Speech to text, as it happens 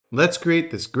Let's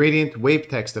create this gradient wave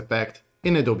text effect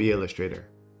in Adobe Illustrator.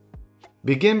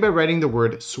 Begin by writing the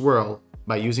word swirl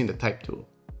by using the type tool.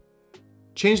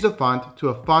 Change the font to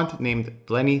a font named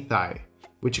Glenny Thigh,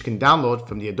 which you can download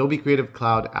from the Adobe Creative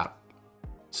Cloud app.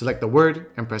 Select the word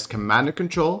and press Command or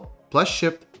Control plus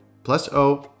Shift plus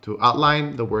O to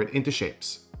outline the word into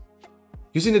shapes.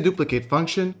 Using the duplicate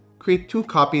function, create 2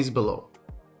 copies below.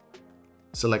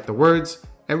 Select the words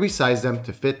and resize them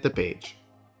to fit the page.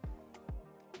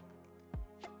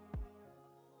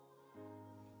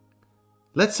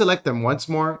 Let's select them once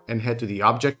more and head to the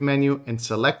Object menu and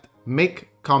select Make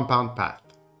Compound Path.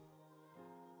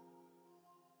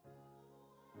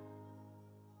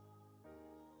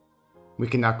 We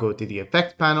can now go to the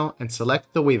Effect panel and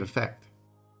select the wave effect.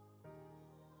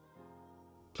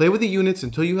 Play with the units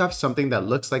until you have something that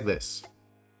looks like this.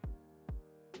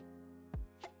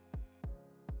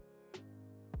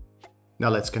 Now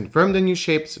let's confirm the new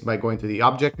shapes by going to the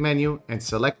Object menu and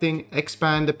selecting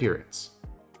Expand Appearance.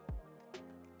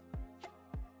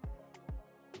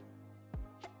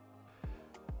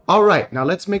 Alright, now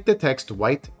let's make the text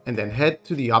white and then head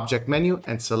to the Object menu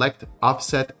and select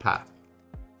Offset Path.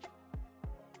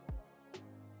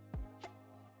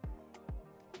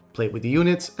 Play with the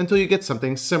units until you get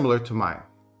something similar to mine.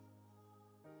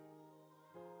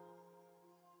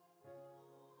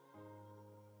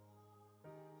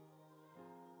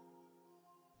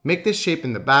 Make this shape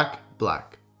in the back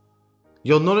black.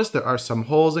 You'll notice there are some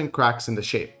holes and cracks in the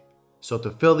shape. So to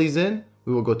fill these in,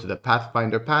 we will go to the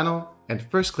Pathfinder panel and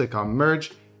first click on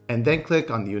Merge and then click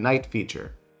on the Unite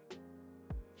feature.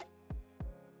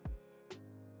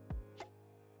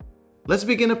 Let's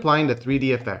begin applying the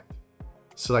 3D effect.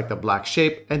 Select the black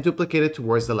shape and duplicate it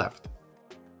towards the left.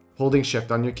 Holding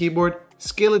Shift on your keyboard,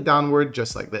 scale it downward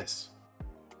just like this.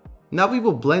 Now we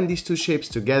will blend these 2 shapes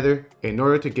together in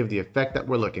order to give the effect that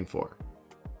we're looking for.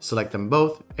 Select them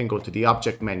both and go to the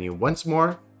Object menu once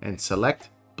more and select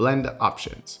Blend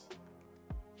Options.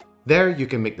 There you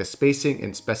can make the spacing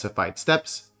in specified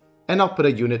steps, and I'll put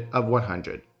a unit of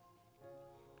 100.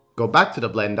 Go back to the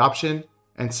Blend option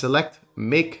and select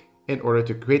Make in order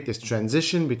to create this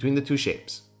transition between the 2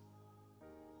 shapes.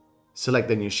 Select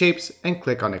the new shapes and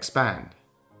click on Expand.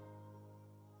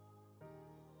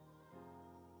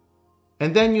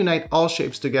 And then unite all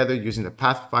shapes together using the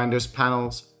Pathfinder's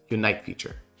panel's Unite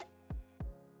feature.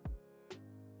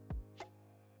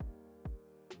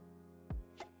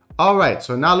 Alright,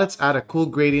 so now let's add a cool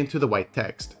gradient to the white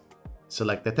text.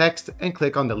 Select the text and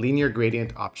click on the Linear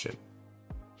Gradient option.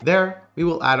 There, we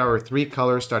will add our 3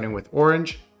 colors starting with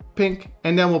orange, pink,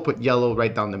 and then we'll put yellow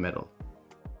right down the middle.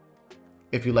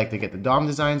 If you'd like to get the DOM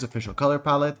Designs official color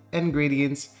palette and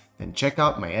gradients, then check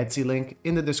out my Etsy link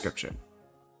in the description.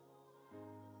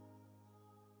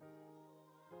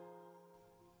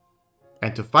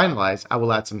 And to finalize, I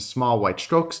will add some small white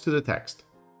strokes to the text.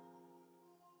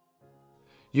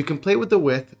 You can play with the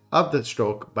width of the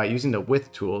stroke by using the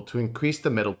Width tool to increase the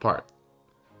middle part.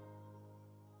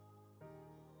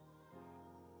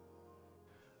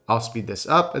 I'll speed this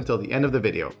up until the end of the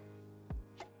video.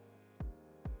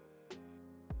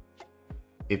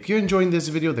 If you're enjoying this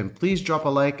video, then please drop a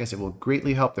like as it will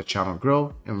greatly help the channel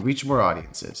grow and reach more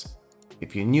audiences.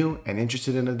 If you're new and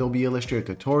interested in Adobe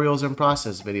Illustrator tutorials and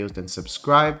process videos, then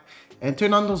subscribe and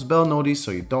turn on those bell notifications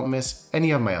so you don't miss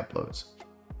any of my uploads.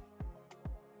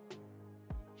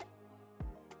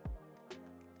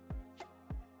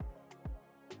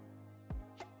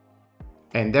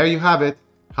 And there you have it,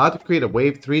 how to create a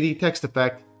wave 3D text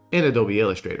effect in Adobe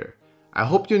Illustrator. I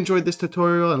hope you enjoyed this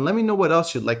tutorial and let me know what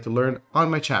else you'd like to learn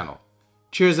on my channel.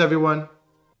 Cheers everyone!